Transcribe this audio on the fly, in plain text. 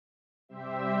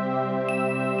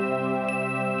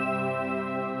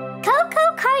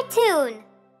tune.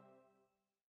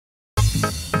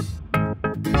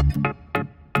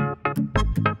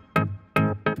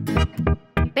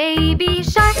 Baby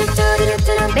shark,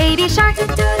 baby shark,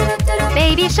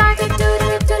 baby shark,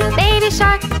 baby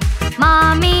shark.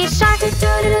 Mommy shark,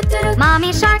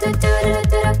 mommy shark,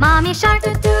 mommy shark,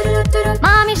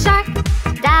 mommy shark.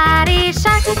 Daddy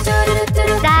shark,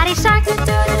 daddy shark,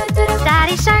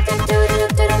 daddy shark,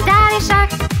 daddy shark.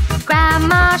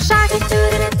 Grandma shark,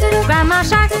 grandma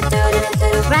shark,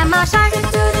 grandma shark,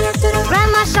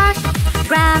 grandma shark.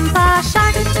 Grandpa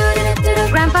shark,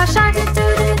 grandpa shark,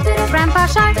 grandpa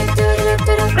shark,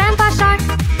 grandpa shark.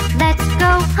 Let's go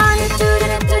hunt,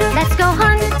 let's go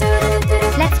hunt,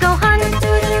 let's go hunt,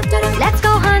 let's go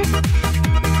hunt.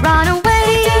 Run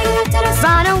away,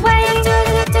 run away,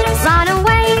 run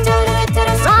away,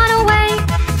 run away.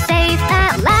 Safe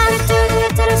at last,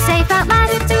 safe at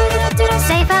last,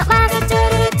 safe at last,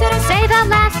 safe at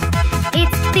last.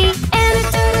 It's the end,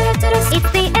 it's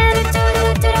the end, it's the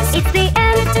end, it's the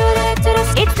end,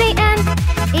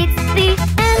 it's the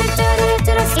end,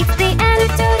 it's the end,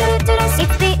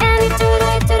 it's the end,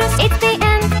 it's the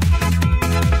end.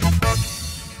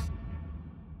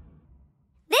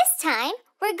 This time,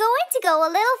 we're going to go a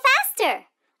little faster.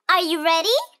 Are you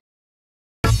ready?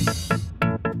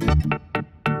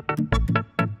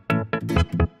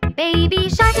 Baby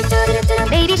shark,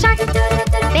 baby shark,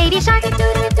 baby shark,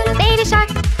 baby shark.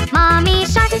 Mommy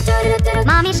shark,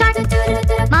 mommy shark,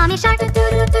 mommy shark,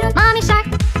 mommy shark.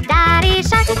 Daddy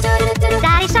shark,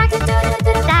 daddy shark,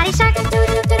 daddy shark,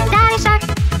 daddy shark.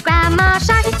 Grandma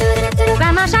shark,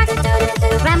 grandma shark,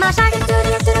 grandma shark,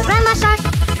 grandma shark.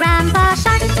 Grandpa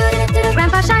shark,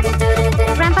 grandpa shark,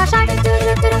 grandpa shark,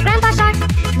 grandpa shark.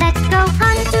 Let's go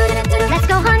hunt, let's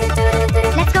go hunt,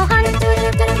 let's go hunt,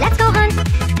 let's go hunt.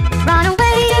 Run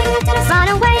away, run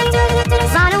away,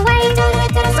 run away,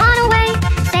 run away.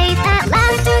 Safe at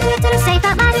last, safe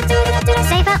at last,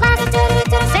 safe at last,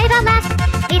 safe at last.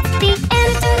 It's the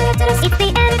end, it's the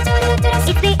end,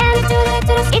 it's the end,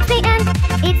 it's the end,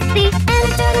 it's the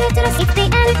end, it's the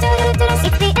end,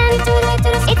 it's the end,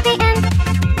 it's the end.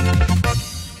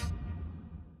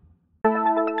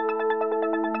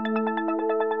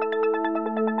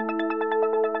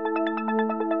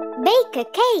 Bake a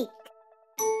cake.